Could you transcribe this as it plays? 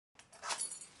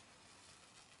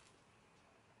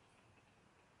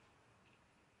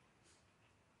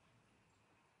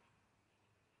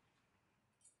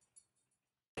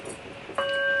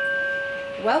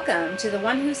Welcome to The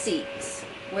One Who Seeks,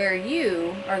 where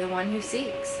you are the one who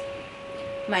seeks.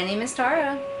 My name is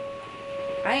Tara.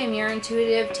 I am your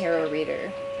intuitive tarot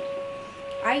reader.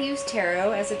 I use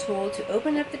tarot as a tool to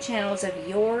open up the channels of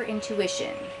your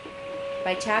intuition.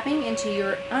 By tapping into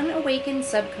your unawakened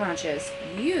subconscious,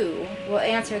 you will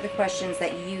answer the questions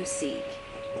that you seek.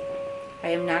 I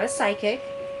am not a psychic,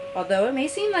 although it may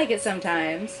seem like it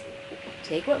sometimes.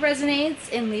 Take what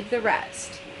resonates and leave the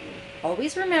rest.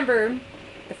 Always remember,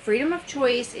 the freedom of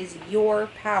choice is your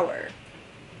power.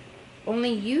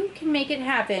 Only you can make it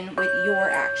happen with your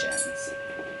actions.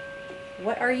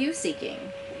 What are you seeking?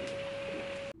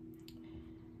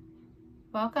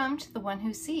 Welcome to The One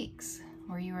Who Seeks,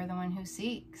 where you are the one who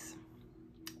seeks.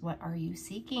 What are you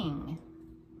seeking?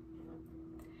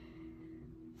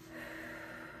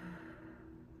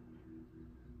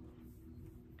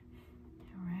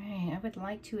 All right, I would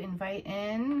like to invite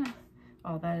in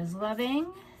all that is loving.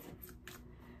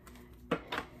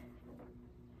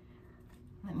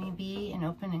 Let me be an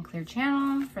open and clear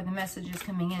channel for the messages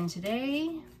coming in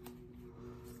today.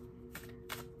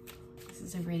 This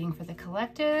is a reading for the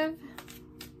collective.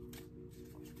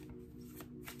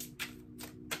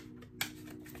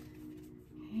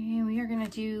 Okay, we are going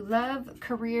to do love,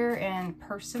 career, and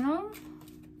personal.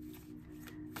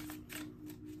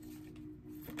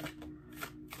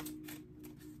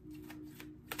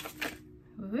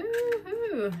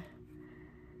 Woohoo!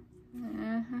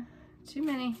 Too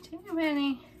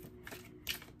many.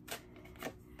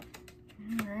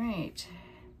 All right.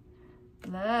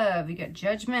 Love, we got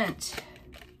judgment.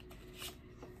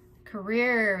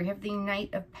 Career, we have the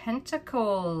Knight of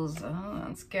Pentacles. Oh,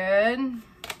 that's good.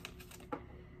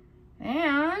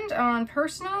 And on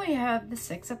personal, we have the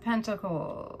Six of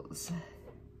Pentacles.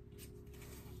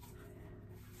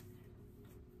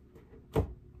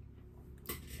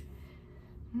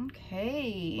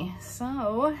 Okay,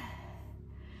 so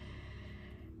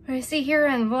what I see here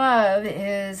in love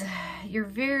is you're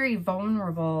very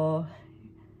vulnerable.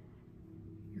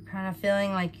 You're kind of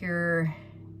feeling like you're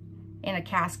in a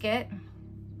casket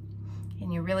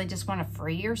and you really just want to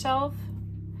free yourself.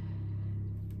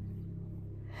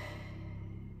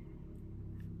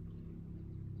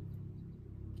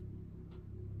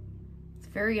 It's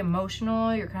very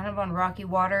emotional. You're kind of on rocky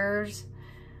waters,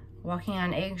 walking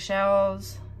on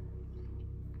eggshells.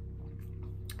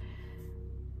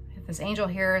 This angel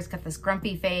here has got this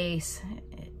grumpy face.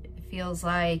 It feels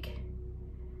like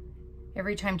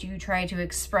every time you try to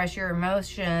express your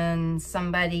emotions,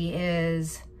 somebody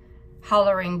is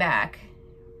hollering back.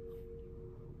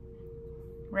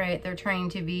 Right? They're trying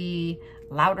to be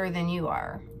louder than you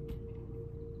are.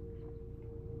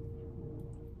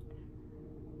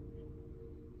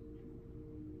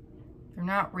 They're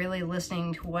not really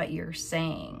listening to what you're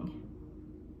saying.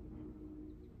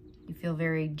 You feel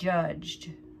very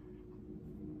judged.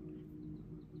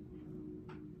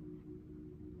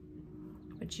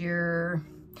 But you're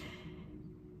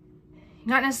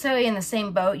not necessarily in the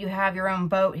same boat. You have your own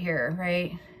boat here,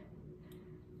 right?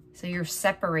 So you're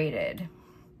separated.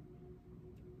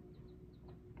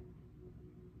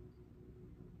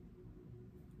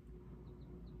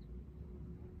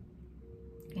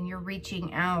 And you're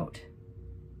reaching out.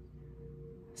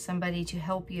 Somebody to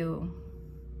help you.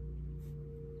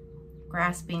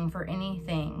 Grasping for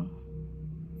anything.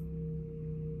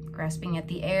 Grasping at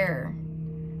the air.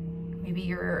 Maybe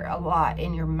you're a lot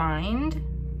in your mind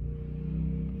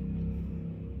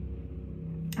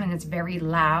and it's very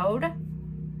loud.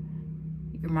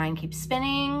 Your mind keeps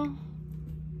spinning.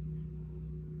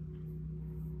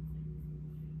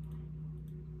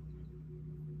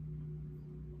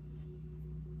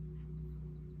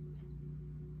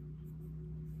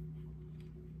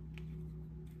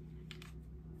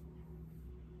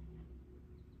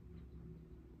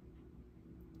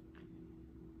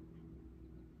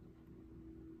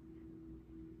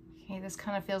 Okay, this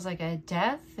kind of feels like a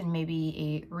death and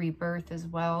maybe a rebirth as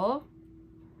well.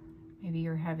 Maybe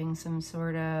you're having some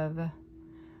sort of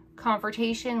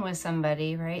confrontation with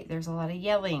somebody, right? There's a lot of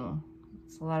yelling.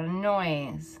 There's a lot of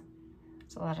noise.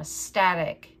 There's a lot of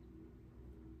static.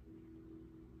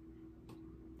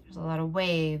 There's a lot of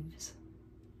waves.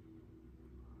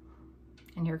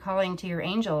 And you're calling to your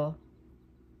angel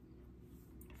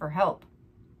for help.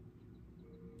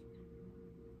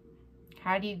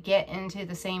 How do you get into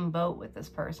the same boat with this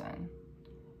person?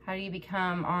 How do you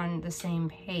become on the same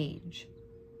page?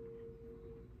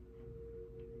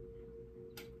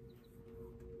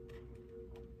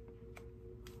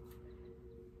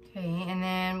 Okay, and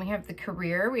then we have the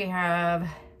career. We have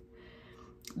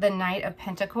the Knight of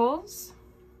Pentacles.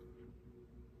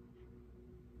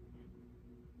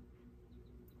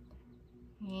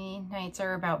 Knights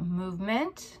are about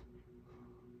movement.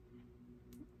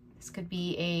 This could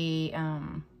be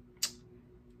the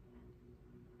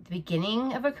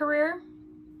beginning of a career.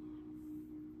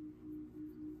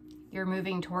 You're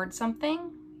moving towards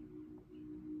something.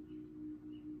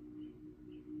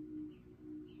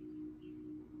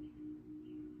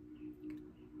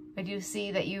 I do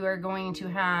see that you are going to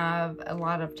have a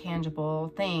lot of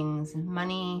tangible things,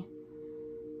 money,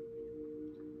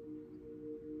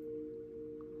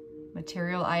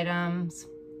 material items.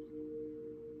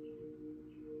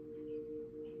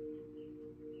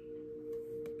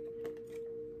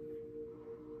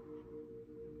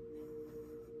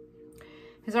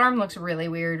 His arm looks really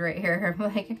weird right here.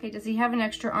 I'm like, okay, does he have an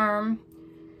extra arm?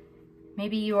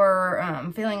 Maybe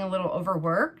you're feeling a little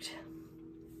overworked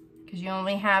because you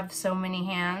only have so many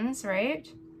hands, right?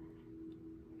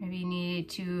 Maybe you need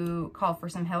to call for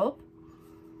some help.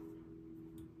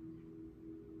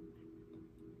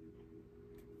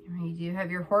 You do have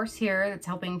your horse here that's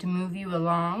helping to move you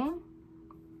along.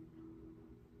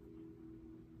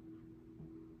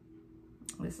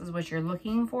 This is what you're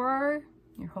looking for.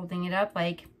 You're holding it up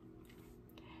like,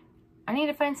 I need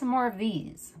to find some more of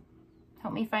these.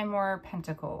 Help me find more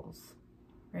pentacles,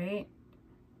 right?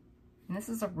 And this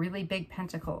is a really big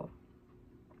pentacle.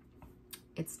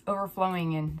 It's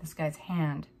overflowing in this guy's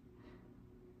hand.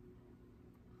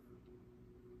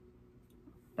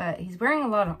 But he's wearing a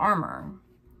lot of armor.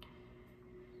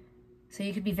 So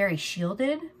you could be very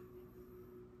shielded.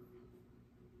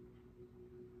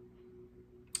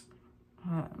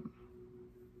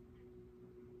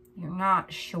 You're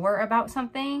not sure about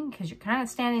something because you're kind of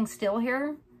standing still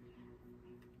here.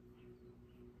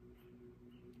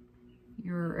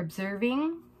 You're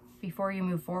observing before you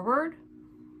move forward.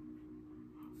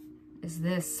 Is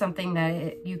this something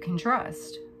that you can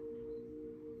trust?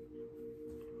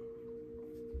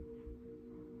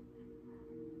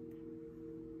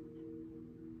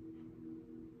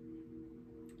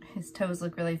 His toes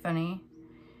look really funny.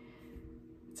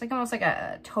 It's like almost like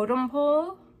a totem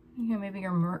pole. You know, maybe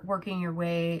you're working your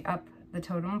way up the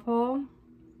totem pole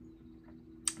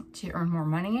to earn more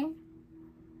money.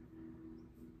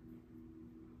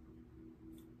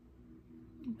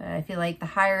 But I feel like the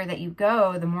higher that you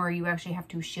go, the more you actually have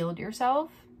to shield yourself.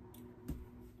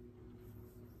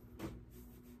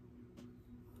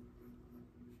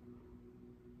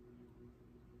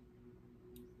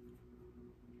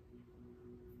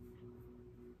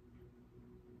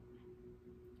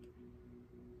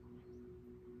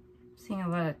 Seeing a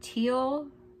lot of teal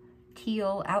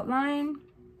outline.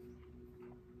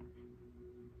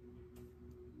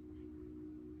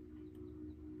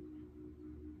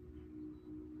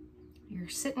 You're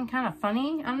sitting kind of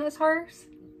funny on this horse.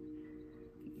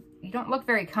 You don't look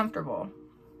very comfortable.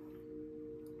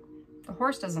 The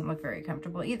horse doesn't look very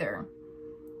comfortable either.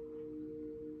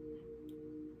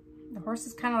 The horse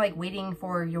is kind of like waiting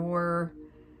for your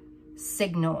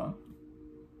signal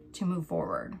to move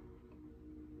forward.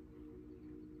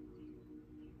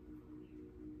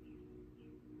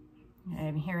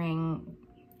 I'm hearing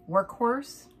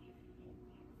workhorse.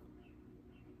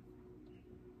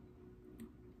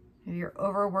 If you're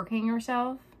overworking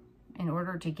yourself in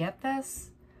order to get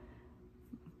this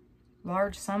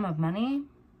large sum of money,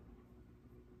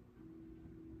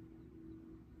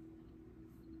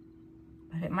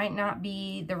 but it might not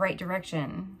be the right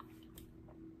direction.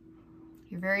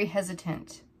 You're very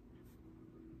hesitant.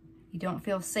 You don't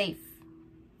feel safe.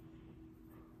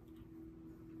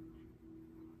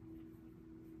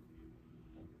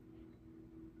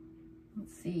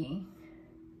 Let's see.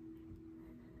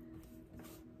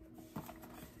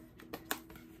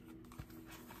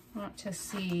 I want to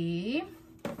see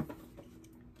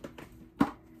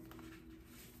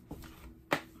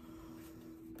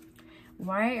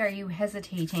why are you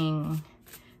hesitating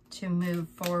to move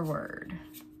forward?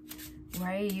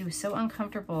 Why are you so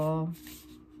uncomfortable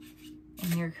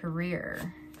in your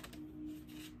career?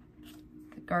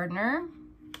 The gardener.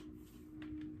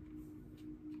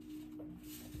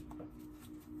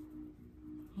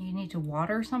 You need to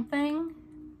water something.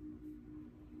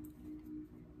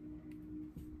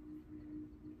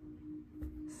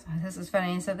 So this is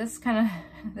funny. So this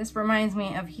this reminds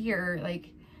me of here,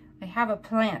 like I have a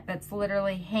plant that's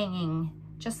literally hanging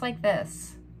just like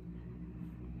this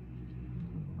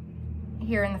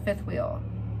here in the fifth wheel.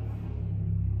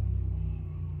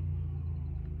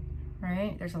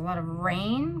 Right? There's a lot of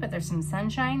rain, but there's some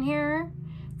sunshine here.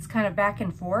 It's kind of back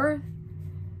and forth.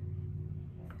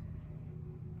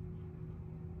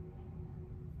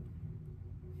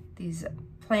 These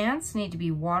plants need to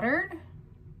be watered.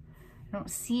 I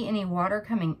don't see any water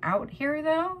coming out here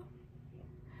though.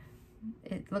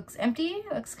 It looks empty.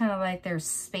 It looks kind of like there's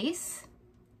space,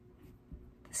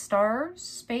 the stars,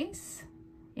 space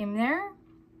in there.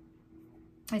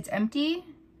 It's empty.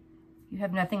 You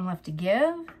have nothing left to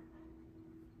give.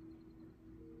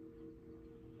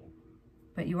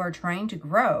 But you are trying to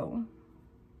grow.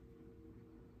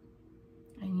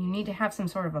 And you need to have some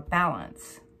sort of a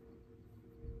balance.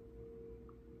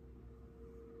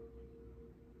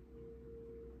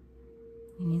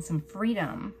 You need some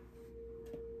freedom.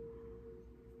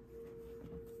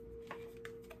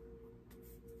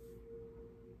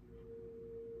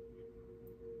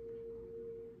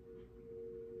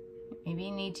 Maybe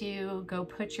you need to go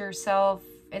put yourself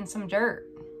in some dirt.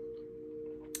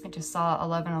 I just saw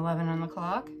 11:11 on the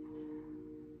clock.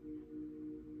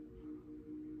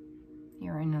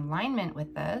 You're in alignment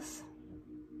with this.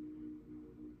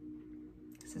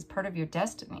 This is part of your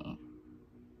destiny.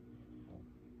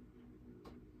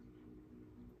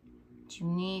 But you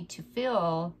need to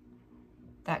fill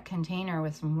that container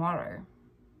with some water.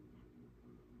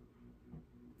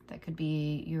 That could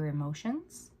be your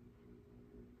emotions.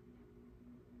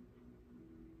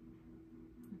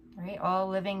 Right? All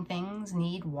living things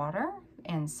need water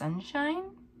and sunshine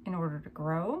in order to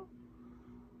grow.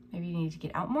 Maybe you need to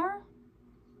get out more.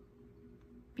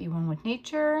 Be one with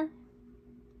nature.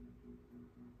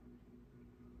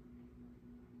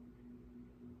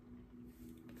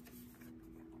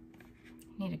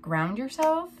 You need to ground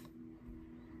yourself.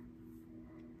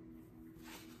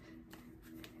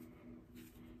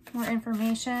 More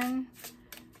information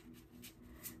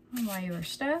on why you were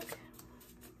stuck.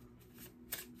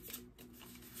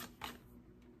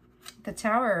 The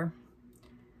Tower.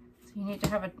 So you need to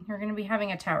have you're going to be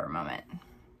having a tower moment.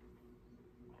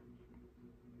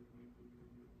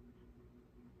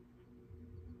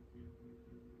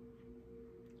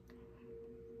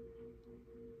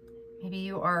 Maybe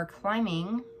you are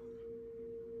climbing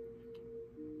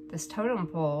this totem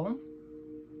pole,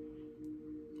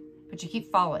 but you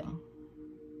keep falling.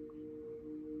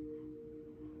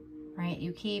 Right?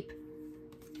 You keep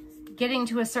getting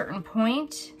to a certain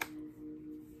point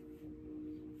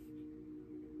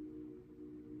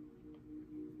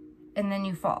and then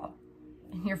you fall.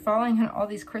 And you're falling on all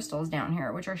these crystals down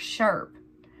here, which are sharp.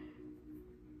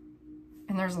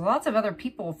 And there's lots of other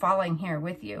people falling here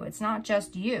with you. It's not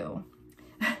just you.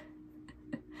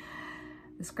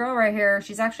 This girl right here,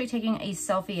 she's actually taking a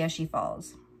selfie as she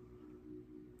falls.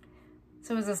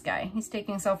 So is this guy. He's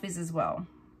taking selfies as well.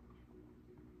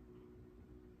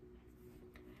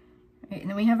 Right, and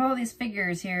then we have all these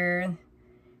figures here.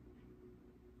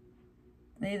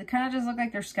 They kind of just look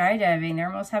like they're skydiving.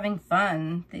 They're almost having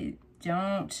fun. They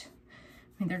don't,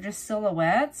 I mean, they're just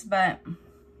silhouettes, but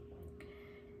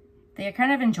they are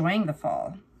kind of enjoying the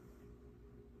fall.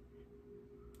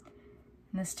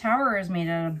 And this tower is made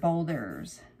out of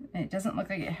boulders. It doesn't look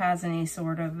like it has any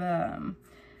sort of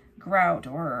grout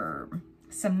or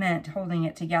cement holding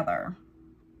it together.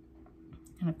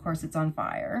 And of course it's on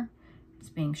fire. It's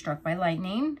being struck by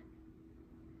lightning.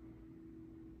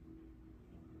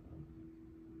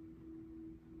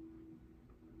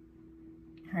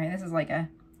 All right, this is like a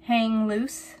hang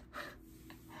loose.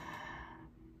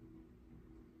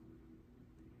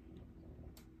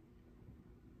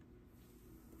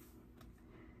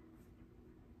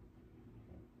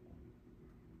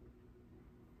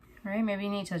 All right, maybe you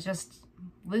need to just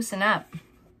loosen up,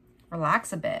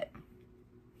 relax a bit.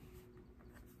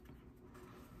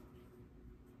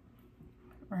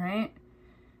 All right.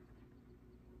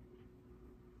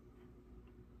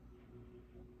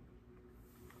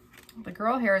 The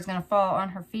girl here is going to fall on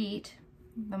her feet.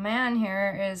 The man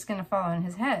here is going to fall on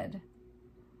his head.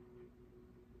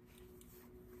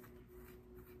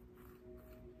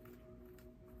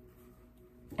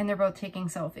 And they're both taking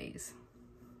selfies.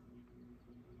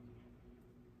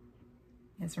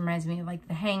 This reminds me of like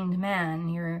the Hanged Man.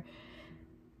 You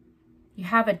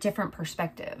have a different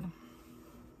perspective,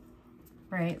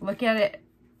 right? Look at it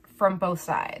from both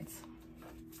sides,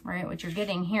 right? What you're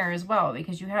getting here as well,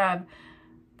 because you have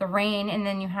the rain and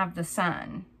then you have the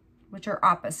sun, which are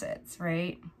opposites,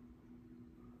 right?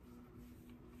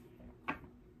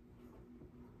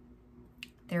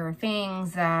 There are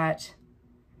things that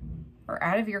are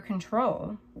out of your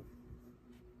control.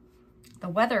 The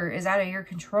weather is out of your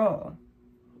control.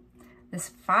 This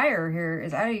fire here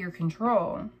is out of your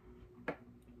control.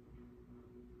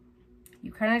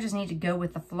 You kind of just need to go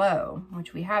with the flow,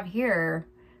 which we have here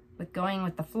with going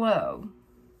with the flow.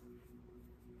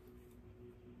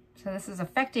 So this is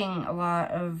affecting a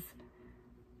lot of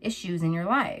issues in your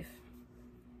life.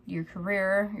 Your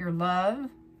career, your love.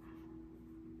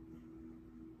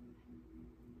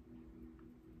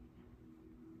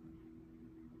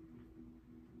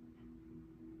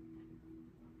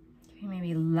 Okay,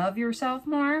 maybe love yourself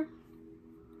more.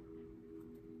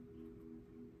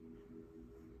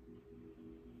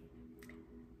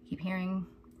 Keep hearing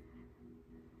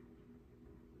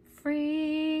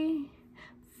free,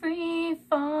 free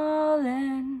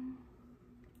falling.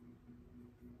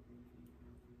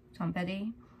 Tom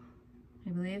Petty, I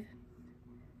believe.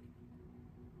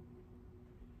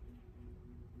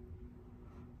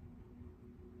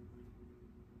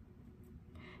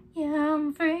 Yeah,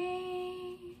 I'm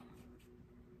free.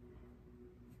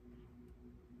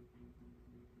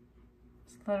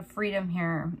 There's a lot of freedom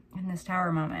here in this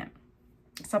Tower moment.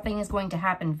 Something is going to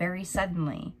happen very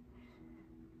suddenly.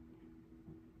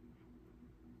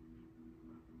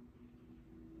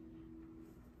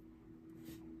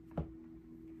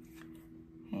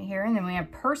 Okay, here, and then we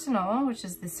have personal, which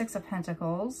is the Six of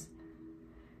Pentacles.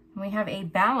 And we have a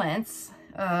balance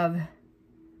of,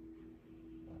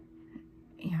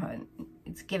 you know,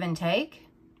 it's give and take.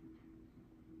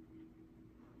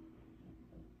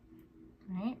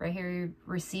 Right here, you're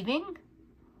receiving.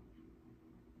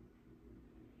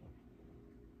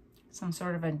 Some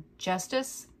sort of a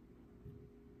justice.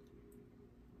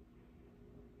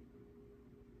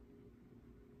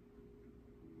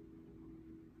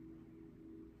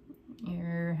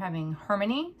 You're having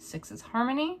harmony. Six is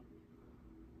harmony.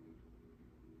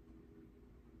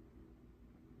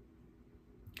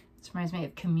 This reminds me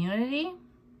of community.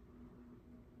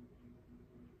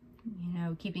 You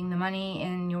know, keeping the money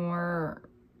in your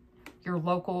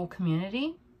local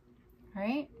community,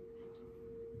 right?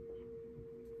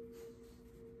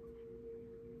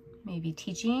 Maybe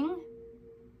teaching.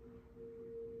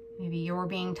 Maybe you're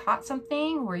being taught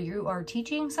something or you are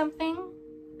teaching something.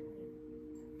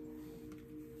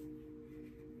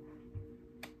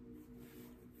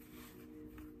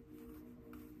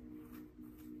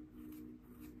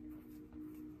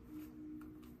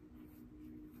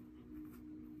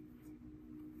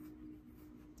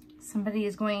 Somebody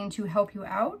is going to help you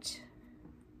out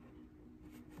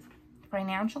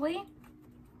financially.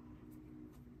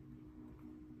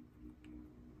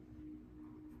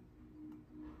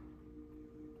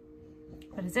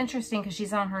 But it's interesting because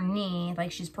she's on her knee,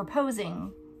 like she's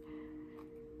proposing.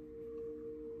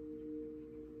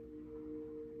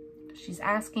 She's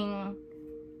asking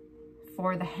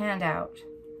for the handout.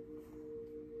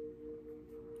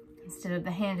 Instead of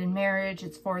the hand in marriage,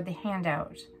 it's for the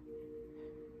handout.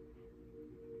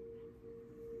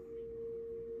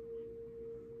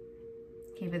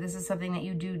 Okay, but this is something that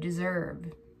you do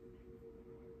deserve.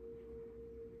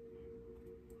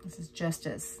 This is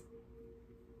justice.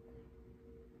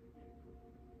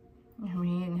 And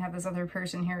we have this other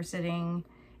person here sitting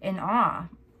in awe.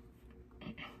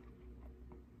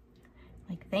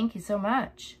 Like, thank you so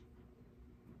much.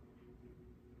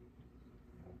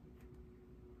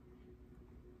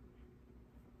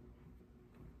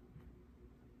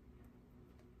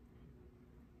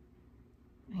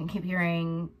 I keep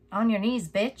hearing, on your knees,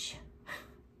 bitch.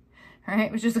 All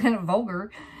right, which is kind of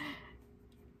vulgar.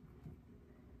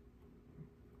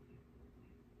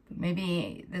 But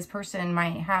maybe this person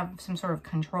might have some sort of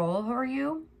control over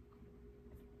you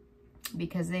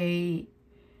because they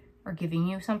are giving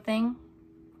you something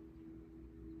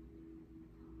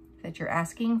that you're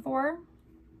asking for.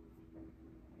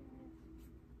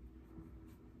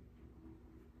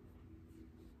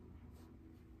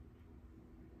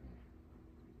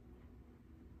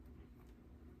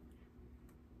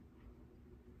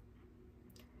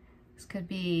 This could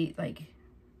be like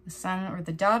the son or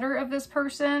the daughter of this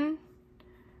person.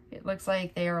 It looks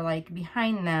like they are like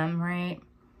behind them, right?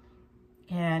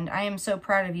 And I am so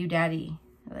proud of you, Daddy.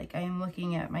 Like, I am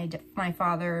looking at my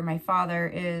father. My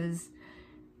father is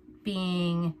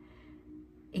being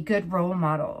a good role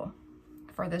model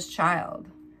for this child.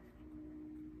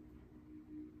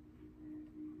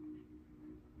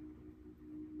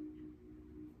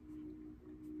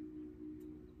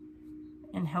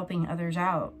 And helping others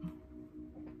out.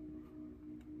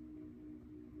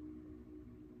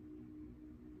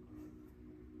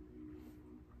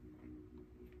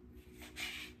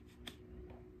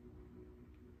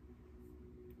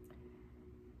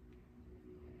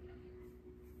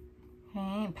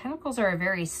 Okay, Pentacles are a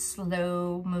very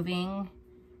slow moving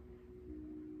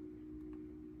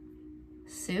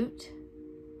suit.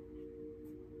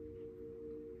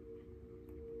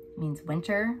 It means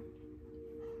winter.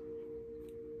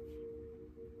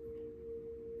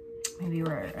 Maybe you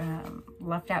were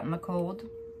left out in the cold.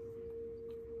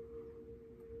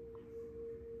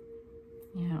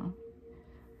 You know,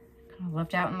 kind of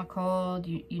left out in the cold.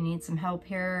 You need some help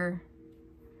here.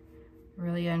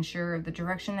 Really unsure of the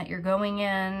direction that you're going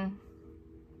in.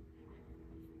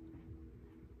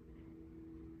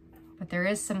 But there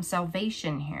is some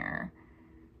salvation here.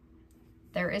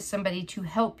 There is somebody to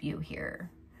help you here,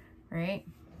 right?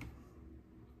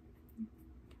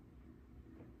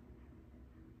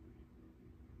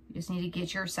 You just need to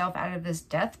get yourself out of this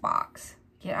death box.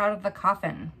 Get out of the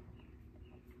coffin.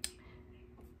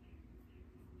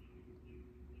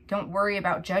 Don't worry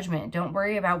about judgment. Don't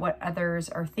worry about what others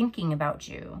are thinking about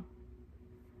you.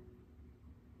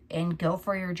 And go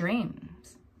for your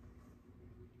dreams.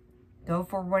 Go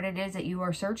for what it is that you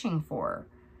are searching for,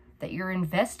 that you're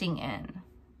investing in.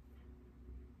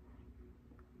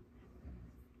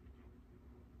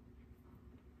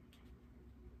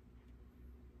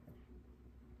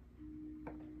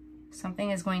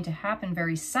 Something is going to happen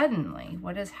very suddenly.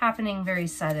 What is happening very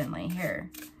suddenly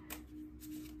here?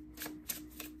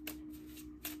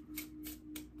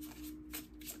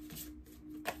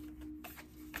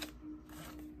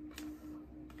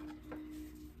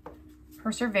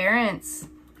 Perseverance.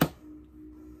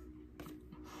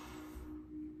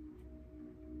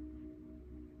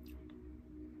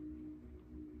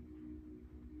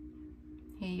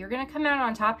 Hey, you're going to come out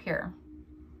on top here.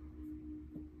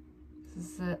 This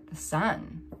is the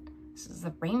sun. This is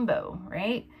the rainbow,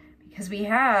 right? Because we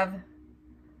have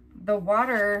the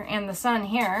water and the sun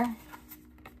here,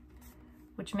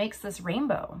 which makes this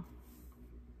rainbow.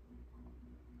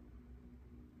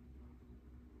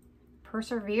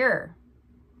 Persevere.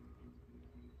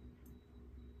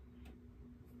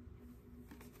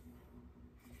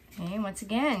 Okay, once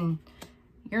again,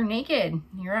 you're naked.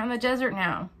 You're out in the desert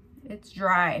now. It's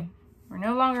dry. We're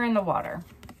no longer in the water.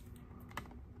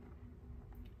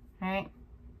 All right,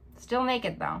 still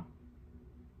naked though.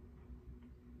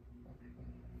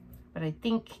 But I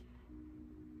think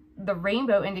the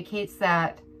rainbow indicates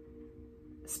that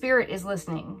Spirit is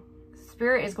listening.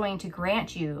 Spirit is going to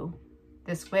grant you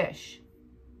this wish.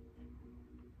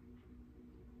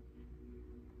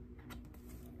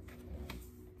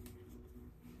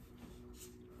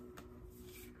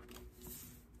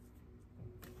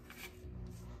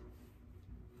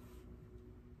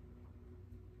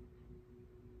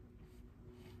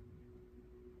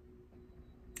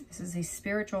 This is a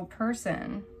spiritual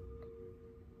person.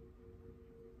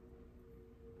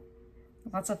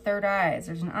 Lots of third eyes.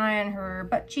 There's an eye on her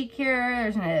butt cheek here.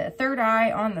 There's a third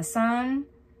eye on the sun.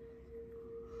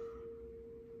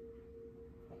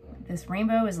 This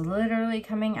rainbow is literally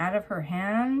coming out of her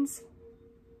hands.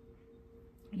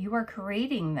 You are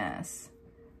creating this.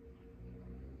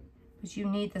 But you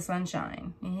need the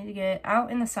sunshine. You need to get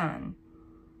out in the sun.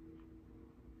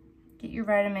 Get your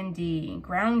vitamin D.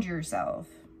 Ground yourself.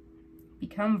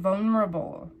 Become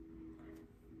vulnerable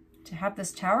to have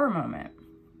this tower moment.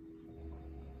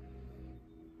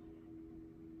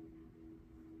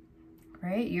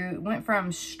 Right? You went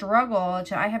from struggle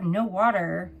to I have no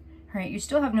water. Right? You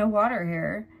still have no water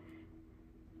here.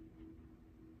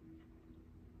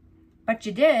 But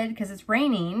you did because it's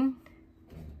raining.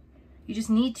 You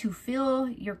just need to fill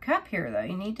your cup here though.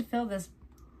 You need to fill this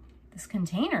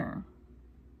container.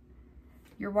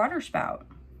 Your water spout.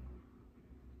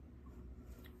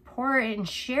 Pour it and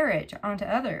share it onto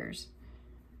others.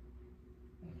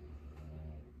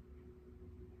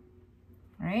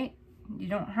 Right? You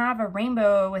don't have a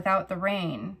rainbow without the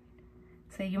rain.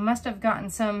 So you must have gotten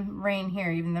some rain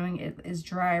here, even though it is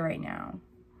dry right now.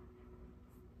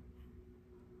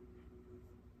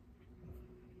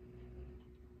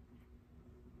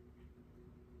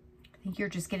 I think you're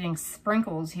just getting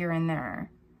sprinkles here and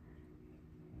there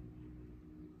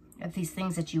of these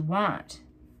things that you want.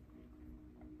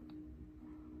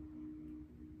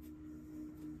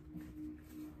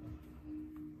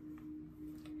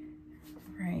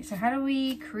 Right, so how do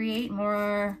we create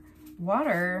more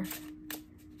water?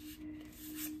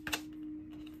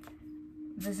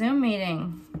 The Zoom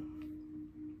meeting.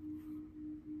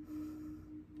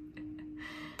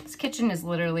 This kitchen is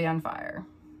literally on fire.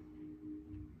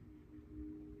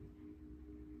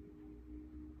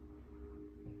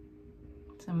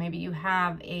 So maybe you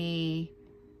have a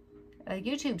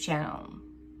YouTube channel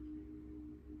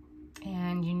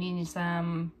and you need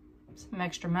some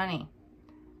extra money.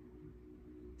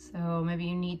 So maybe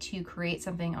you need to create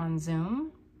something on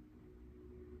Zoom.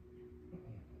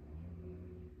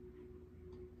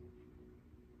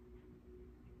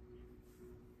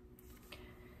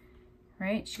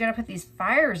 Right? You gotta put these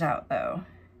fires out though.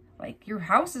 Like your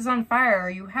house is on fire.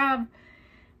 You have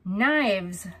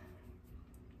knives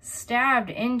stabbed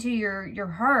into your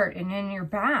heart and in your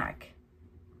back.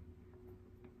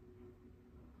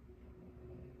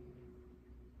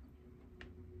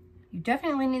 You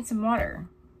definitely need some water.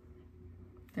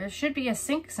 There should be a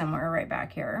sink somewhere right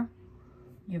back here.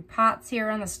 You have pots here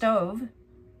on the stove.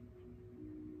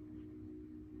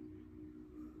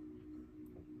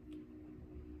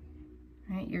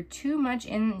 you're too much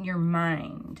in your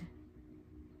mind.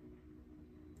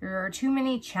 There are too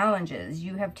many challenges.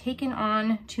 You have taken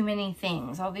on too many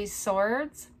things. All these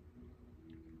swords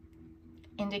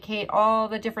indicate all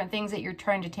the different things that you're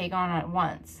trying to take on at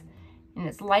once. And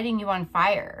it's lighting you on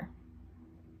fire.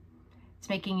 It's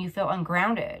making you feel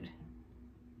ungrounded.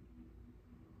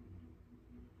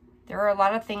 There are a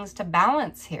lot of things to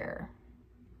balance here.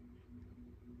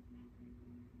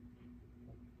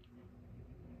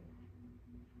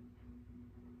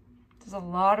 There's a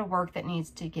lot of work that needs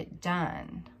to get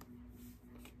done.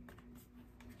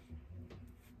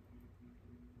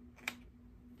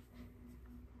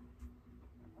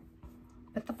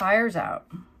 Put the fires out.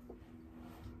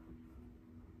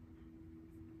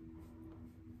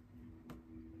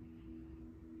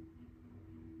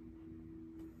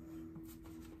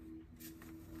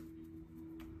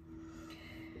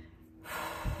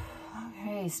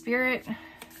 Okay, Spirit, can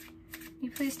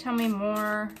you please tell me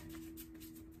more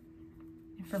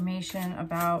information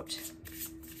about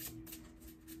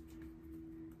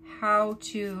how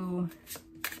to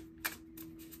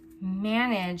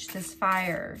manage this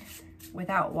fire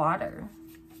without water?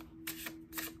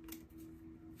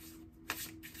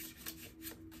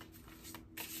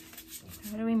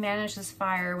 How do we manage this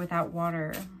fire without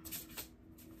water?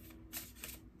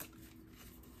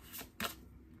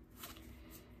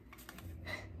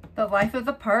 The life of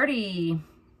the party.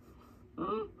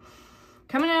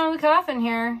 Coming out of the coffin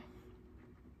here.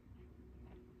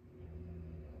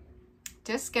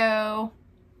 Disco.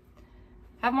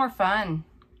 Have more fun.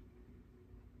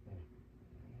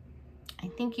 I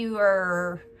think you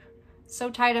are so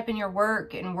tied up in your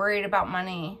work and worried about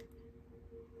money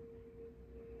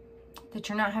that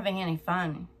you're not having any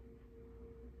fun.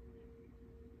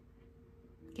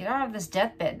 Get out of this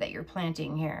deathbed that you're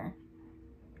planting here.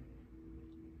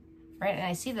 Right, and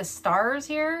I see the stars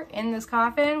here in this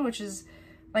coffin, which is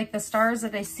like the stars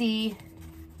that I see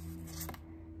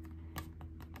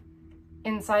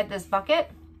inside this bucket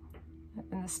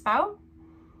in the spout.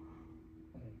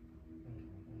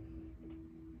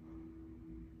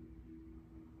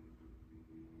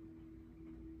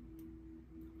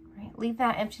 Right, leave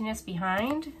that emptiness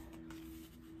behind.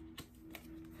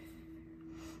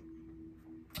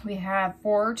 We have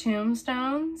 4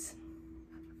 tombstones.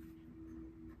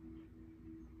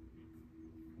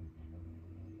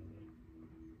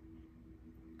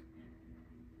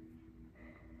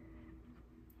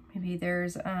 Maybe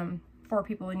there's 4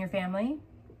 people in your family.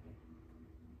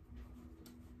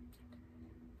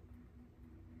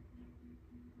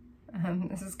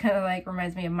 This is kind of like,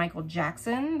 reminds me of Michael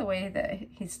Jackson, the way that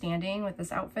he's standing with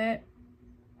this outfit.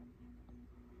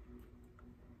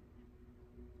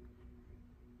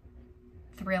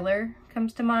 Thriller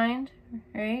comes to mind,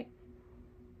 right?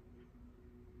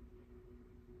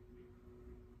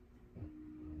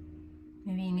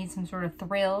 Maybe you need some sort of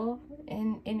thrill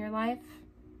in your life.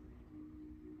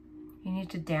 You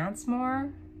need to dance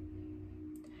more.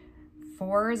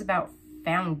 4 is about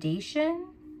foundation,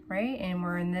 right? And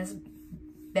we're in this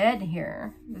bed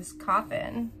here, this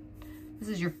coffin. This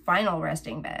is your final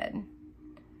resting bed,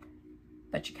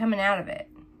 but you're coming out of it.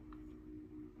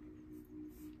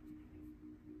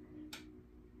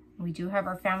 We do have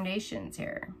our foundations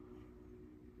here.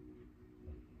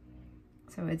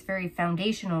 So it's very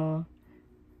foundational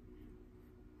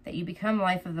that you become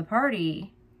life of the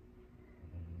party.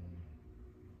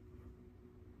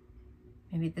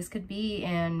 Maybe this could be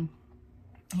in,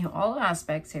 you know, all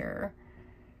aspects here.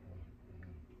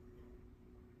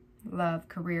 Love,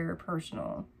 career,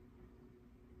 personal.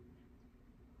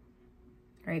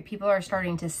 Right? People are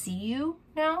starting to see you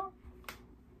now.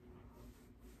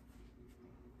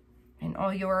 And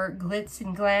all your glitz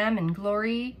and glam and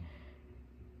glory.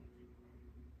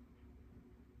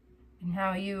 And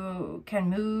how you can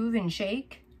move and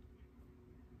shake.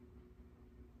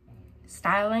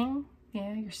 Styling.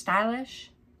 Yeah, you're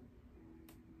stylish.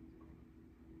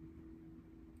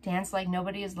 Dance like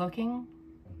nobody is looking.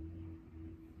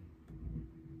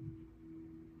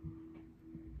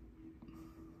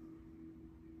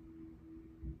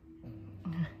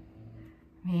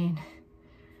 I mean,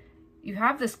 you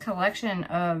have this collection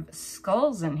of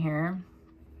skulls in here,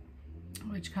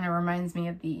 which kind of reminds me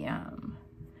of the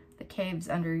caves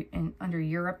under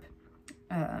Europe,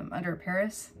 under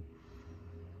Paris.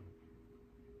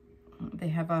 They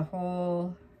have a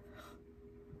whole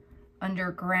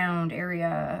underground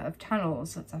area of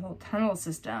tunnels. So it's a whole tunnel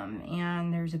system,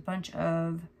 and there's a bunch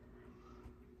of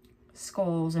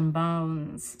skulls and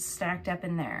bones stacked up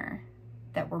in there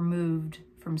that were moved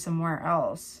from somewhere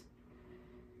else.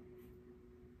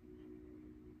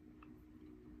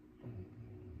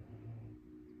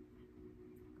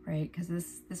 right? Because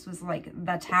this was like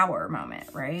the tower moment,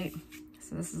 right?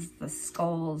 So this is the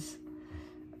skulls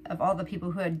of all the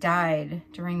people who had died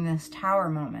during this tower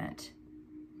moment.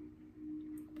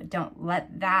 But don't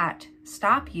let that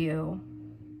stop you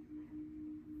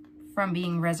from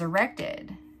being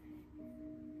resurrected.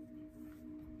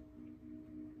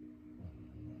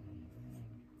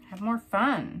 Have more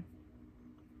fun.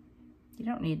 You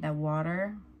don't need that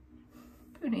water.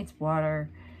 Who needs water?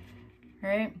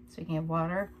 Right? Speaking of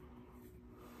water.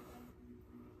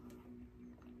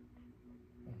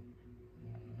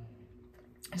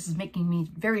 This is making me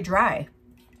very dry.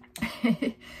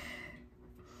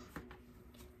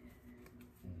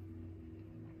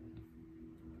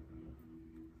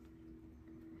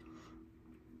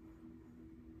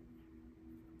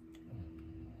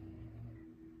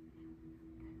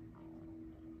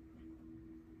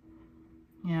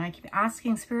 You know, I keep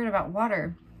asking Spirit about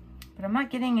water, but I'm not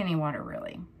getting any water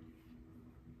really.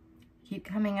 Keep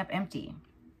coming up empty.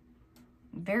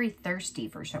 I'm very thirsty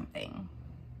for something.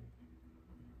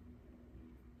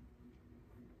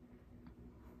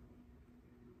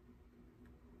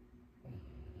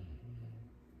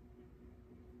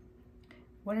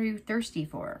 What are you thirsty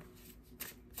for?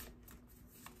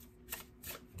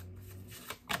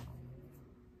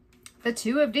 The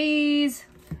two of D's.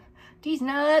 D's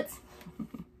nuts.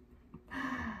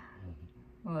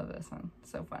 I love this one.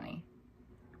 So funny.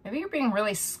 Maybe you're being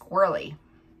really squirrely.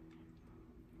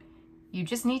 You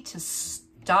just need to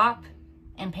stop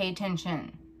and pay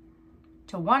attention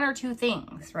to one or two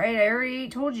things, right? I already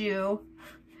told you,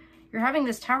 you're having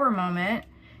this tower moment.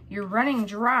 You're running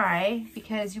dry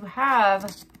because you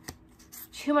have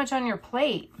too much on your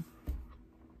plate.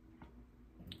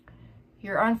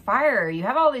 You're on fire. You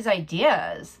have all these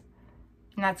ideas.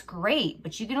 And that's great,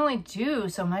 but you can only do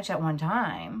so much at one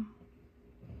time.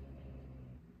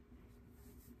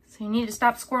 So you need to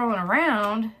stop squirreling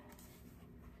around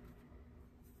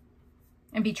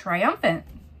and be triumphant.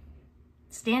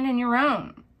 Stand in your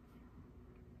own.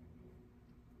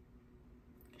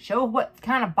 Show what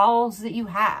kind of balls that you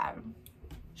have.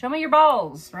 Show me your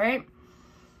balls, right?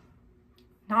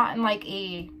 Not in like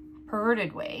a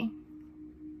perverted way.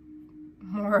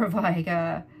 More of like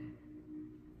a,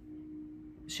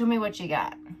 show me what you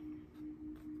got.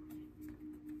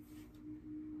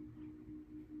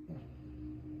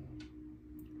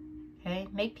 Okay,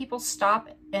 make people stop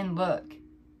and look.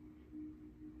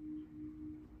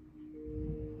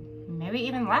 Maybe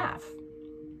even laugh.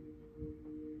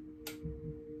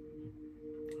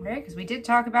 Right, because we did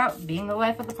talk about being the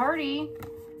life of the party.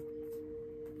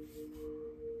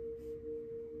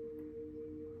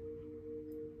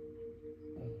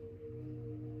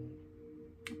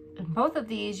 In both of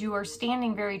these, you are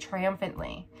standing very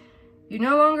triumphantly. You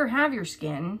no longer have your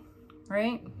skin,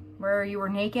 right? Where you were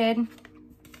naked.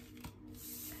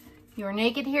 You were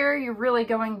naked here, you're really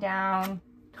going down.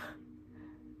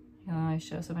 You know, I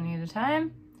show so many at a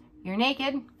time. You're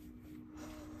naked.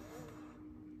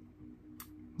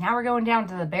 Now we're going down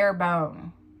to the bare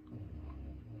bone.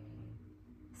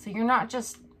 So you're not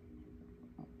just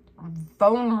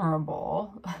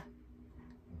vulnerable.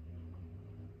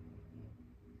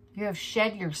 You have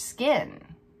shed your skin.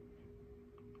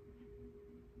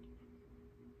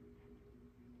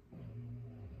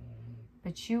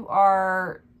 But you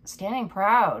are standing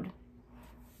proud.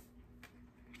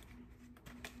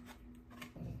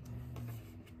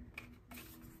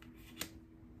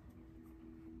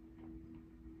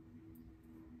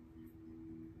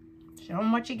 Show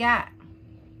them what you got.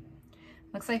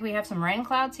 Looks like we have some rain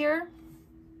clouds here.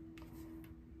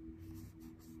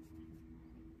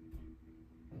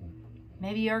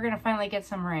 Maybe you're going to finally get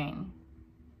some rain.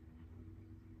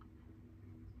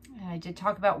 And I did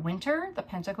talk about winter, the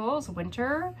pentacles,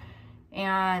 winter,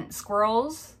 and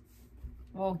squirrels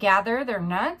will gather their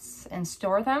nuts and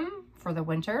store them for the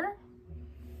winter.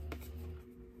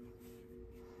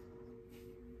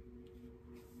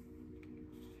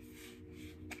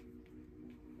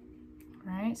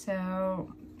 Right,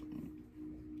 so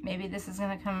maybe this is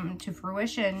going to come to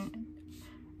fruition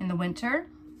in the winter.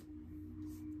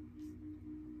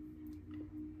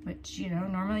 Which, you know,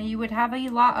 normally you would have a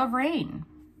lot of rain,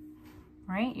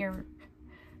 right?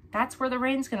 That's where the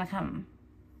rain's going to come.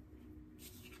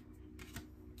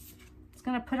 It's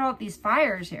going to put out these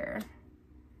fires here.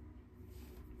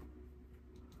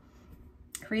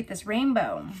 Create this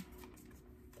rainbow.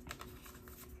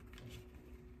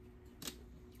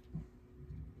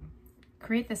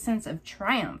 Create the sense of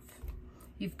triumph.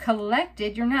 You've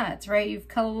collected your nuts, right? You've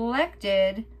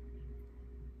collected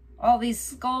all these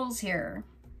skulls here.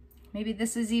 Maybe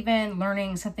this is even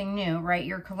learning something new, right?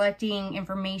 You're collecting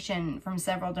information from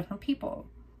several different people.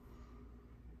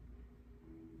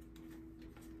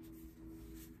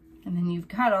 And then you've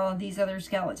got all of these other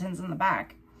skeletons in the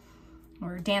back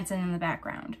or dancing in the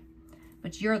background.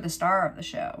 But you're the star of the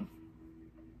show.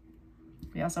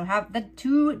 We also have the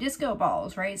 2 disco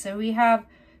balls, right? So we have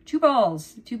 2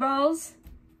 balls. 2 balls.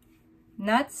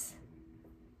 Nuts.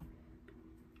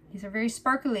 These are very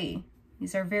sparkly.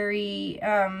 These are very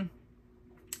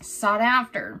sought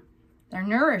after. They're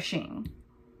nourishing.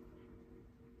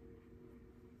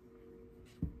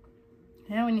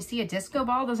 You know, when you see a disco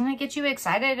ball, doesn't it get you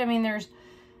excited? I mean, there's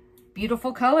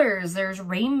beautiful colors. There's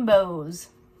rainbows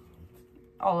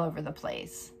all over the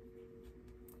place.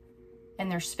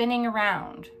 And they're spinning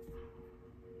around.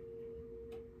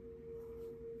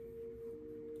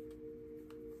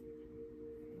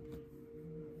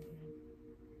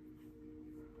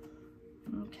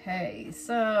 Okay,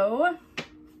 so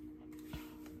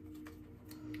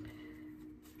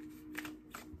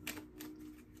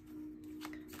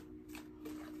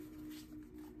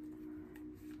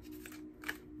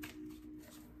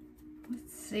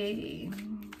let's see.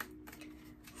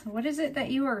 So what is it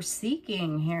that you are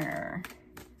seeking here?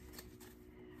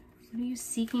 What are you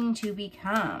seeking to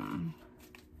become?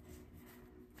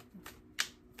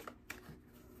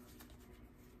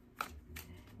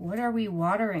 What are we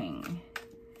watering?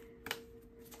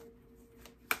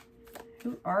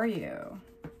 Who are you?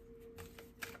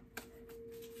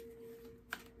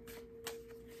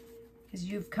 Because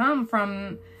you've come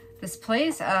from this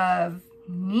place of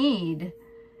need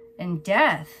and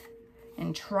death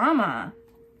and trauma,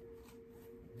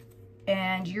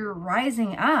 and you're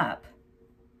rising up.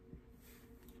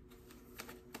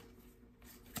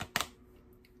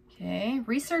 Okay,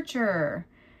 researcher,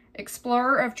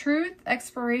 explorer of truth,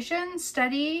 exploration,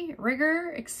 study,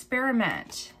 rigor,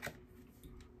 experiment.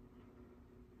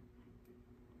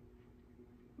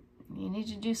 You need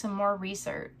to do some more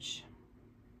research.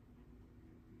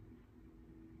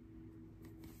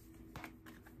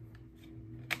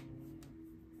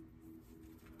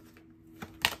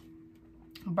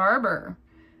 Barber,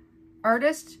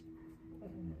 artist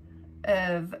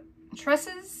of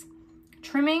tresses,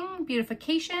 trimming,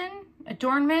 beautification,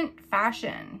 adornment,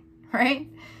 fashion, right?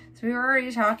 So we were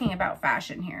already talking about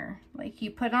fashion here. Like,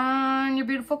 you put on your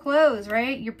beautiful clothes,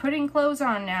 right? You're putting clothes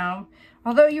on now.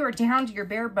 Although you are down to your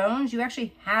bare bones, you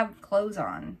actually have clothes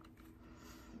on.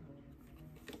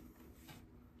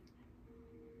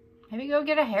 Maybe go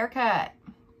get a haircut.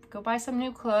 Go buy some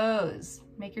new clothes.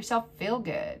 Make yourself feel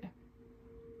good.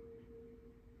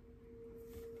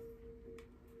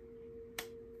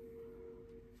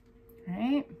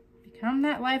 Right? Become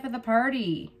that life of the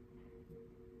party.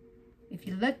 If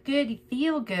you look good, you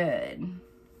feel good.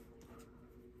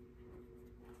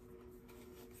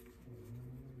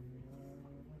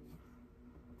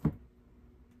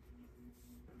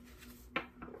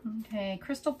 Okay,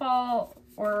 crystal ball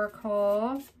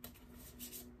oracle.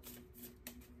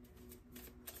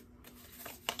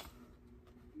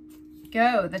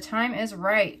 Go, the time is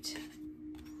right.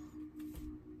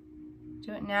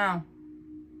 Do it now.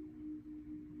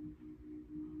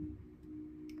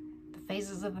 The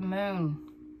phases of the moon.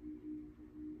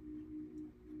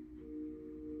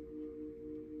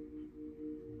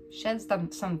 Shed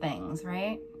some things,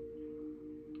 right?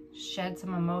 Shed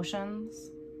some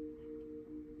emotions.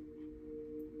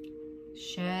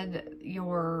 Shed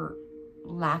your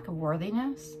lack of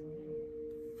worthiness.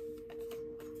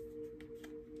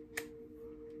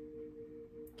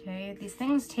 Okay, these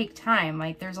things take time.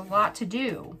 Like, there's a lot to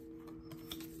do.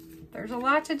 There's a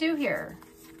lot to do here.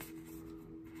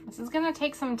 This is going to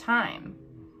take some time.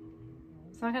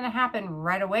 It's not going to happen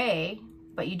right away,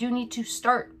 but you do need to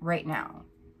start right now.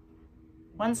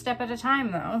 One step at a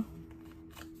time, though.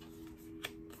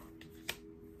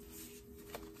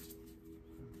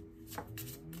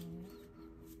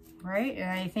 Right? And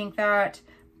I think that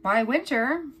by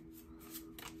winter,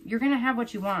 you're going to have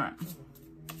what you want.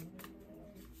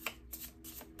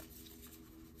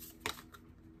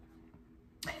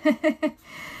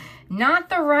 Not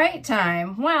the right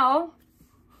time. Well,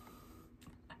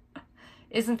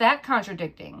 isn't that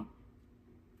contradicting?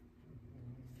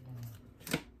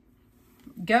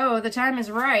 Go, the time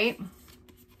is right,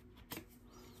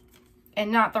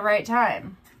 and not the right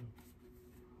time.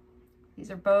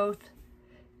 These are both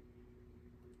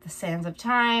the sands of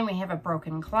time. We have a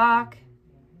broken clock.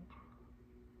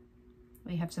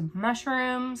 We have some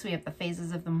mushrooms. We have the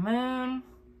phases of the moon.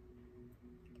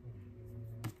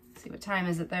 Let's see, what time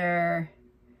is it there?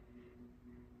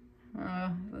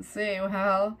 Let's see.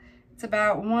 Well, it's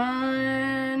about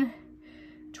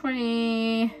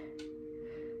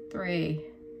 1:23.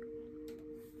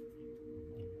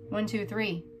 1, 2,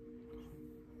 3.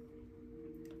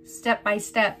 Step by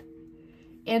step,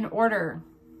 in order.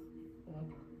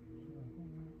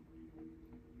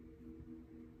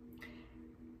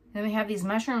 Then we have these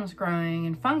mushrooms growing,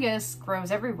 and fungus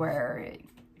grows everywhere. It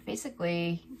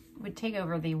basically would take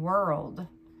over the world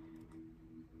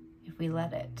if we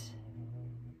let it.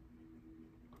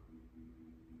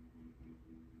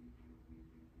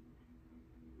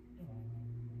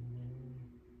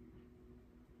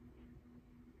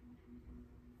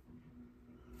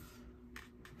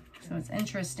 So it's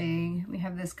interesting. We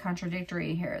have this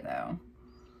contradictory here, though.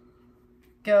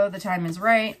 Go, the time is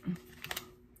right,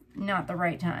 not the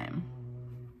right time.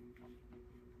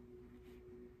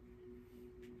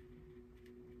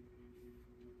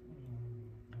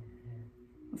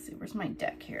 Let's see, where's my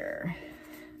deck here?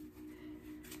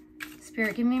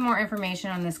 Spirit, give me more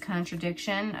information on this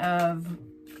contradiction of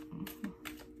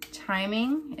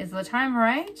timing. Is the time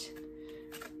right?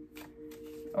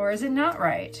 Or is it not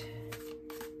right?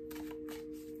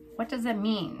 What does that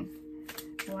mean?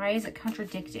 Why is it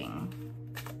contradicting?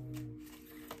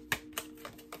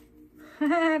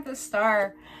 The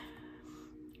Star.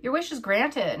 Your wish is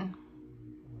granted.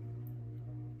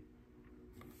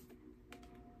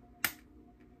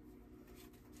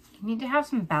 You need to have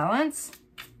some balance.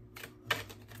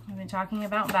 I've been talking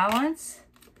about balance.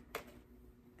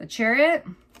 The Chariot,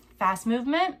 fast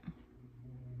movement.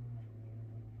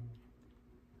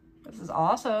 This is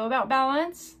also about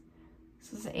balance.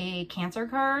 This is a Cancer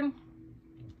card.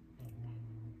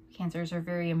 Cancers are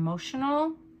very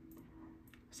emotional.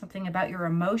 Something about your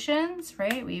emotions,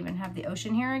 right? We even have the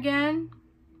Ocean here again.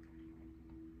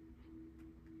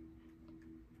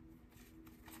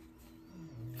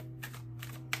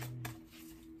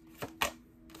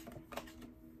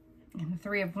 And the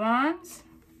Three of Wands.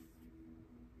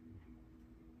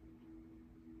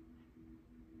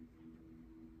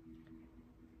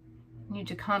 You need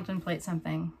to contemplate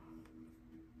something.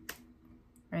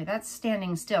 Right, that's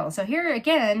standing still. So here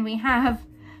again, we have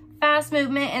fast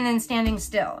movement and then standing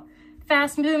still.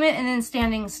 Fast movement and then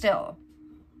standing still.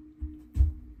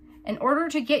 In order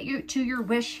to get you to your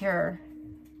wish here,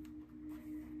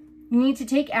 you need to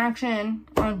take action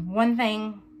on one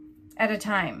thing at a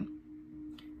time.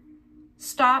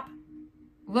 Stop,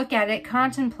 look at it,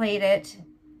 contemplate it,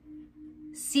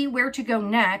 see where to go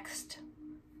next,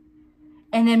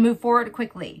 and then move forward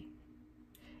quickly.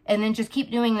 And then just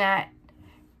keep doing that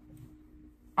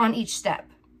on each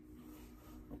step,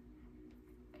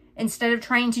 instead of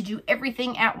trying to do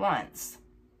everything at once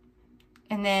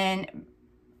and then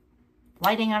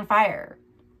lighting on fire,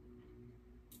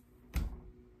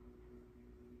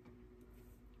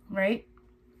 right?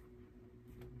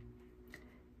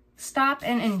 Stop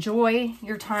and enjoy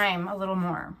your time a little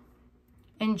more.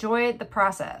 Enjoy the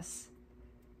process.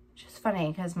 Which is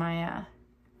funny because my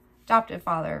adoptive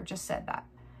father just said that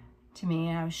to me,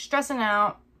 and I was stressing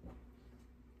out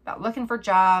about looking for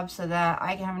jobs so that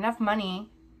I can have enough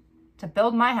money to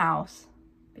build my house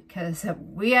because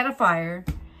we had a fire.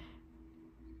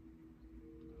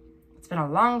 It's been a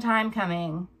long time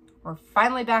coming. We're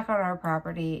finally back on our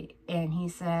property. And he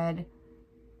said,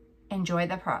 enjoy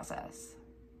the process.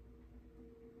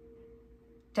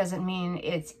 Doesn't mean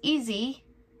it's easy,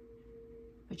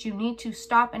 but you need to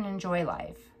stop and enjoy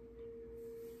life.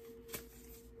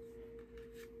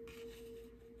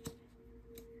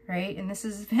 Right? And this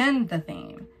has been the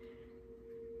theme.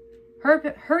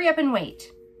 Hurry up and wait.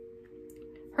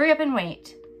 Hurry up and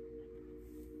wait.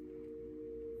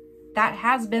 That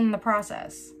has been the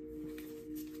process.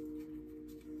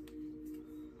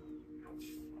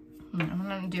 I'm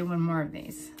going to do one more of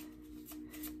these.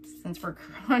 Since we're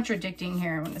contradicting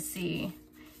here, I want to see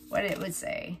what it would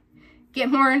say. Get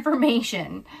more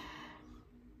information.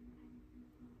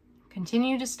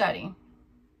 Continue to study.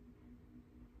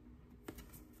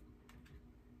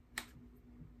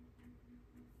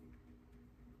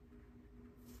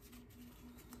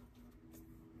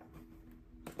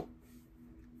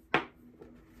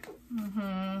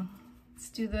 Let's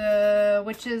do the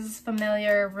Witch's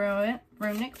Familiar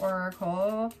Runic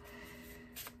Oracle.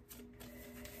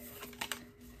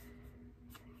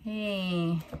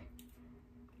 Hey.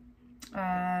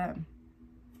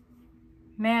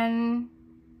 Menza.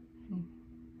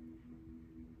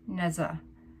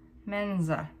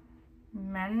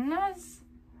 Manas?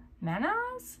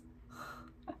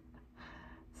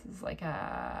 This is like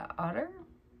a otter.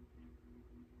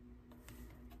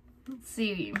 Let's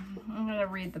see. I'm going to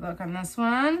read the book on this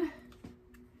one.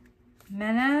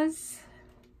 Menas.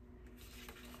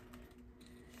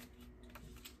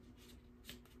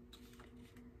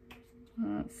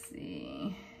 Let's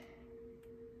see.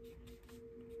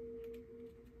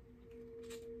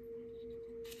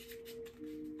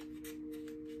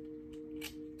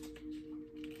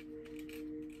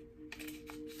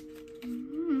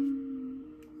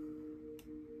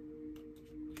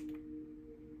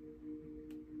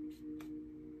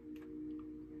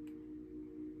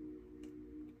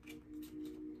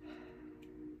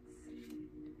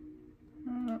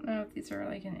 these are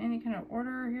like in any kind of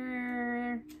order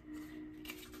here.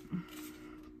 I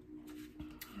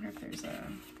wonder if there's a...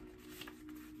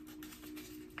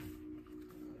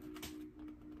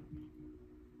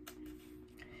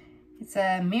 It's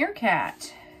a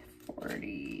meerkat.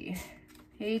 40.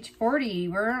 Page 40.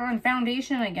 We're on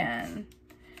foundation again.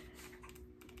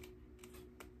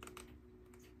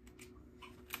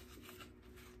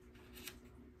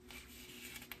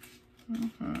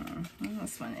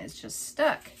 This one is just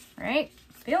stuck, right?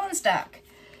 Feeling stuck.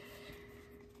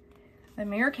 The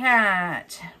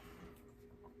meerkat.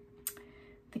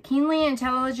 The keenly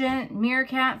intelligent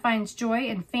meerkat finds joy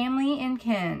in family and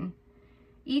kin.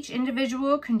 Each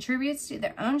individual contributes to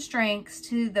their own strengths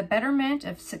to the betterment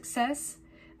of success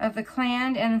of the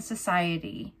clan and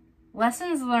society.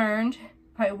 Lessons learned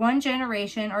by one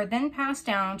generation are then passed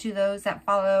down to those that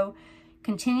follow,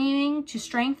 continuing to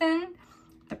strengthen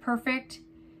the perfect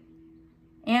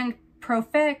and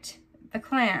perfect the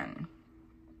clan.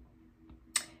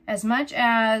 As much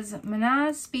as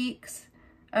Manaz speaks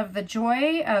of the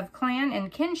joy of clan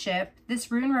and kinship,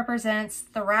 this rune represents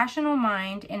the rational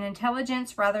mind and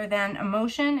intelligence rather than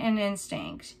emotion and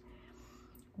instinct.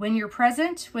 When you're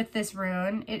present with this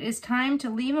rune, it is time to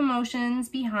leave emotions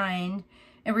behind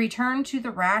and return to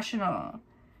the rational.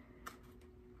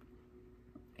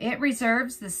 It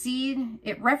reserves the seed,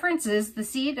 it references the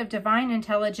seed of divine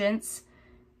intelligence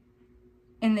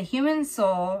in the human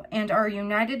soul and our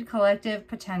united collective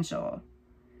potential.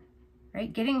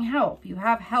 Right? Getting help. You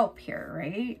have help here,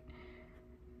 right?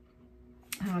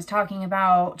 I was talking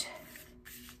about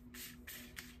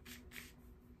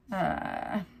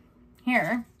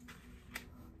here,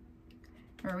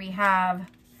 where we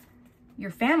have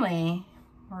your family,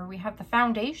 where we have the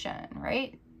foundation,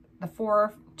 right? The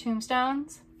 4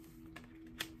 tombstones.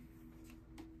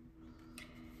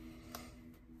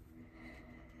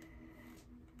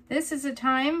 This is a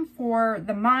time for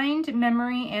the mind,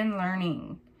 memory, and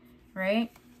learning, right?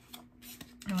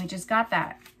 And we just got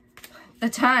that. The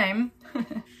time,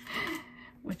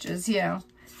 which is, you know,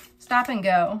 stop and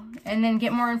go, and then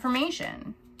get more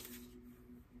information.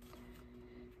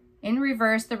 In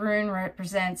reverse, the rune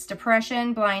represents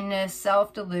depression, blindness,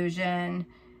 self-delusion,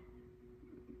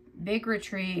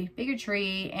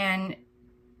 bigotry, and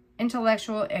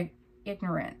intellectual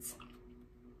ignorance.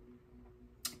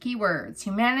 Keywords: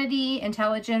 humanity,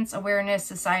 intelligence, awareness,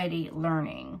 society,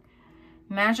 learning.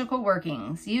 Magical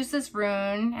workings. Use this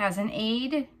rune as an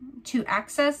aid to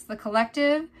access the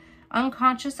collective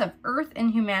unconscious of Earth and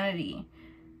humanity.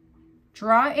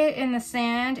 Draw it in the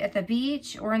sand at the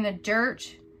beach or in the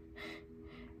dirt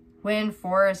when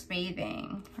forest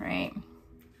bathing, right?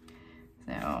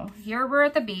 So here we're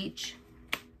at the beach.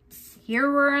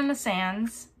 Here we're in the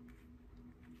sands.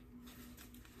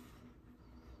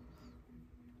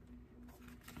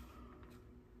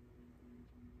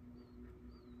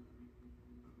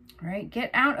 Right? Get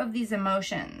out of these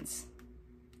emotions.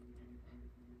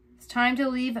 It's time to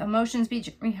leave emotions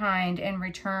behind and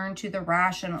return to the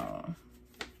rational.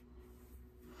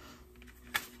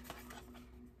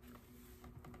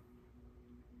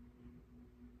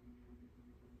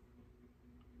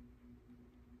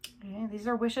 Okay, these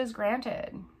are wishes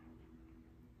granted.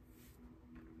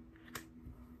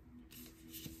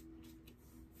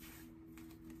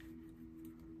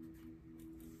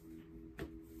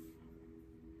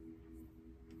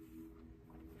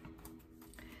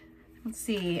 Let's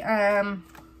see,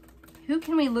 who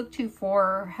can we look to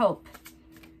for help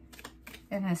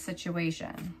in this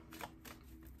situation?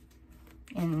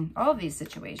 In all of these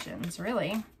situations,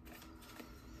 really.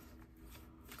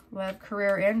 Love,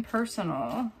 career, and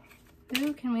personal.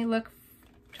 Who can we look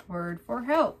toward for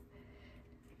help?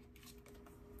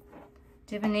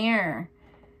 Diviner,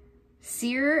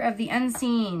 seer of the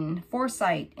unseen,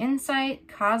 foresight, insight,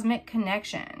 cosmic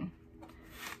connection.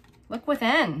 Look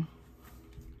within.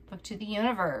 Look to the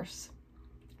universe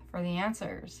for the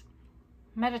answers.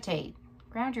 Meditate.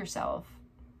 Ground yourself.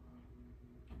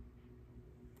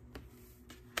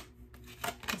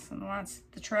 This one wants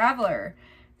the traveler.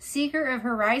 Seeker of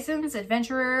horizons,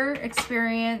 adventurer,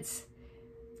 experience,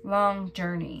 long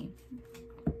journey.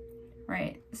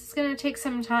 Right? This is going to take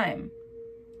some time.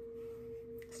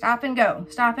 Stop and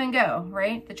go,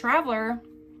 right? The traveler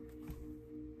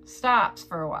stops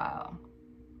for a while.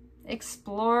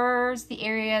 Explores the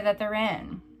area that they're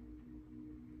in.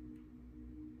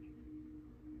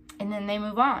 And then they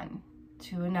move on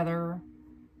to another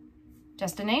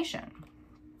destination.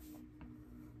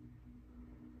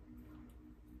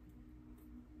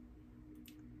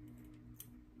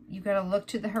 You got to look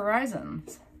to the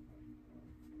horizons.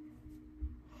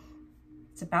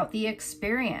 It's about the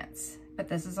experience, but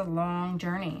this is a long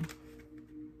journey.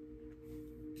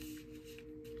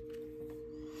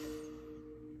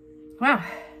 Wow.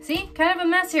 See? Kind of a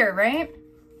mess here, right?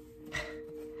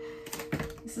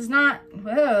 This is not...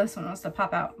 Whoa, this one wants to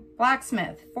pop out.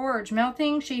 Blacksmith, forge,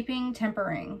 melting, shaping,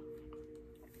 tempering.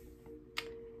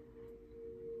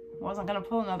 Wasn't going to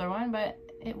pull another one, but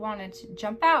it wanted to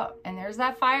jump out. And there's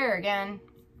that fire again.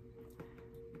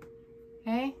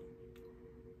 Okay?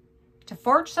 To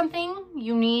forge something,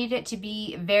 you need it to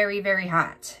be very, very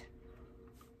hot.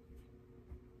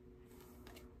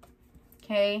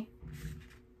 Okay?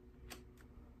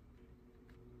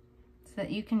 So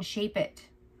that you can shape it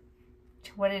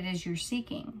to what it is you're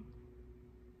seeking.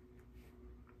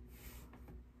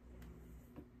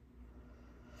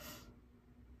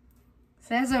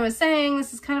 So as I was saying,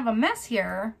 this is kind of a mess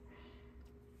here,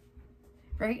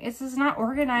 right? This is not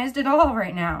organized at all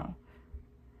right now.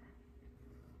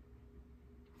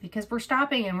 Because we're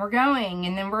stopping and we're going,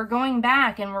 and then we're going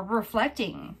back and we're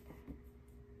reflecting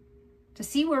to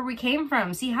see where we came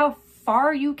from, see how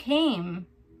far you came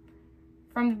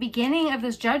from the beginning of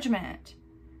this judgment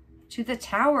to the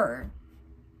tower.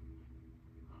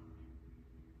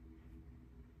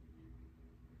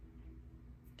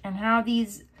 And how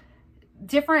these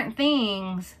different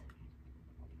things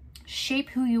shape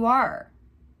who you are.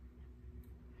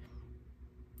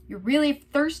 You're really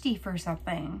thirsty for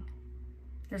something.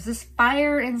 There's this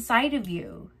fire inside of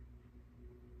you.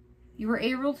 You were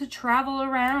able to travel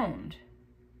around,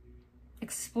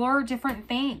 explore different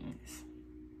things,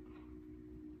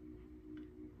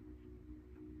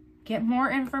 get more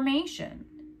information,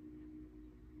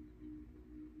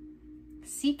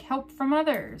 seek help from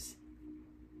others.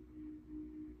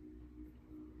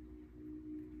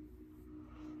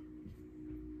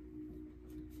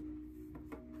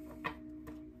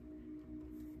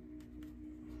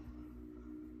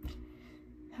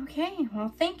 Okay,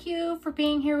 well, thank you for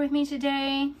being here with me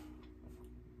today.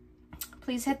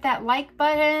 Please hit that like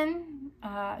button,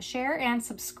 share, and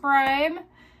subscribe.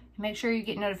 Make sure you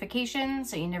get notifications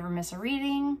so you never miss a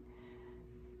reading.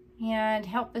 And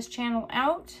help this channel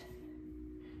out.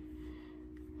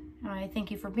 I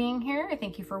thank you for being here. I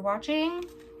thank you for watching.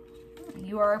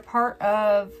 You are a part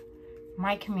of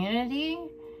my community,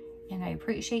 and I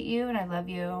appreciate you, and I love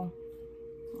you.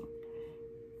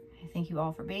 Thank you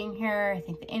all for being here. I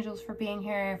thank the angels for being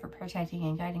here, for protecting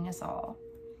and guiding us all.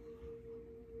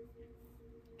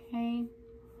 Okay.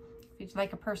 If you'd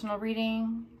like a personal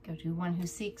reading, go to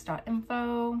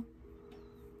onewhoseeks.info.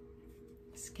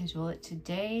 Schedule it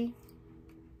today.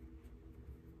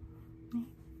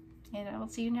 And I will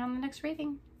see you now in the next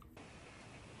reading.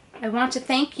 I want to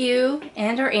thank you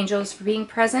and our angels for being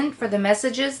present for the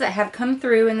messages that have come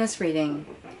through in this reading.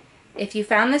 If you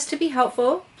found this to be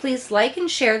helpful, please like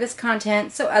and share this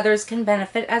content so others can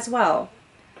benefit as well.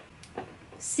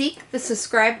 Seek the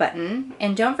subscribe button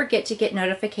and don't forget to get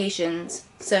notifications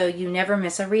so you never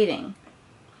miss a reading.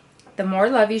 The more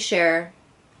love you share,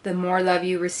 the more love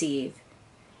you receive.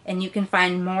 And you can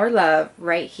find more love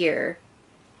right here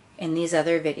in these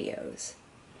other videos.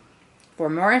 For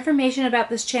more information about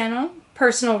this channel,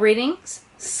 personal readings,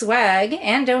 swag,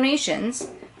 and donations,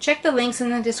 check the links in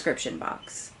the description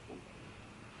box.